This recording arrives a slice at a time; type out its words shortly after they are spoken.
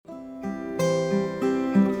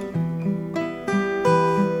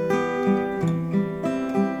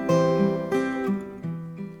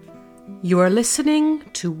You are listening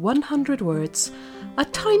to 100 Words, a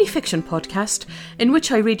tiny fiction podcast in which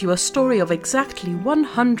I read you a story of exactly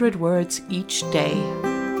 100 words each day.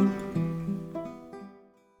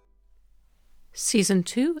 Season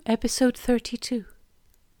 2, Episode 32.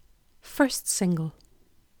 First single.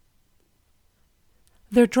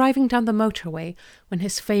 They're driving down the motorway when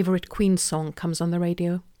his favourite Queen song comes on the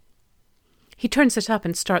radio. He turns it up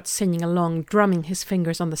and starts singing along, drumming his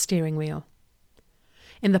fingers on the steering wheel.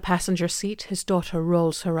 In the passenger seat, his daughter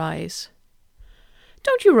rolls her eyes.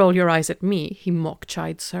 "Don't you roll your eyes at me," he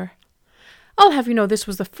mock-chides her. "I'll have you know this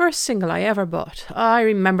was the first single I ever bought. I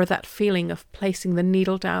remember that feeling of placing the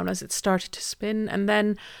needle down as it started to spin, and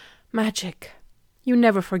then magic. You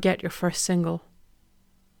never forget your first single."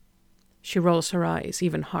 She rolls her eyes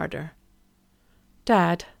even harder.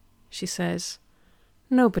 "Dad," she says,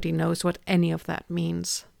 "nobody knows what any of that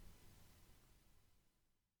means."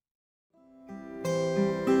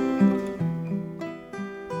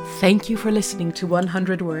 Thank you for listening to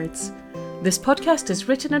 100 Words. This podcast is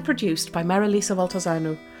written and produced by Marilisa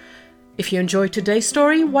Valtazano. If you enjoyed today's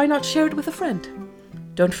story, why not share it with a friend?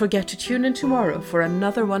 Don't forget to tune in tomorrow for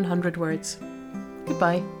another 100 Words.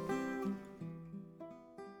 Goodbye.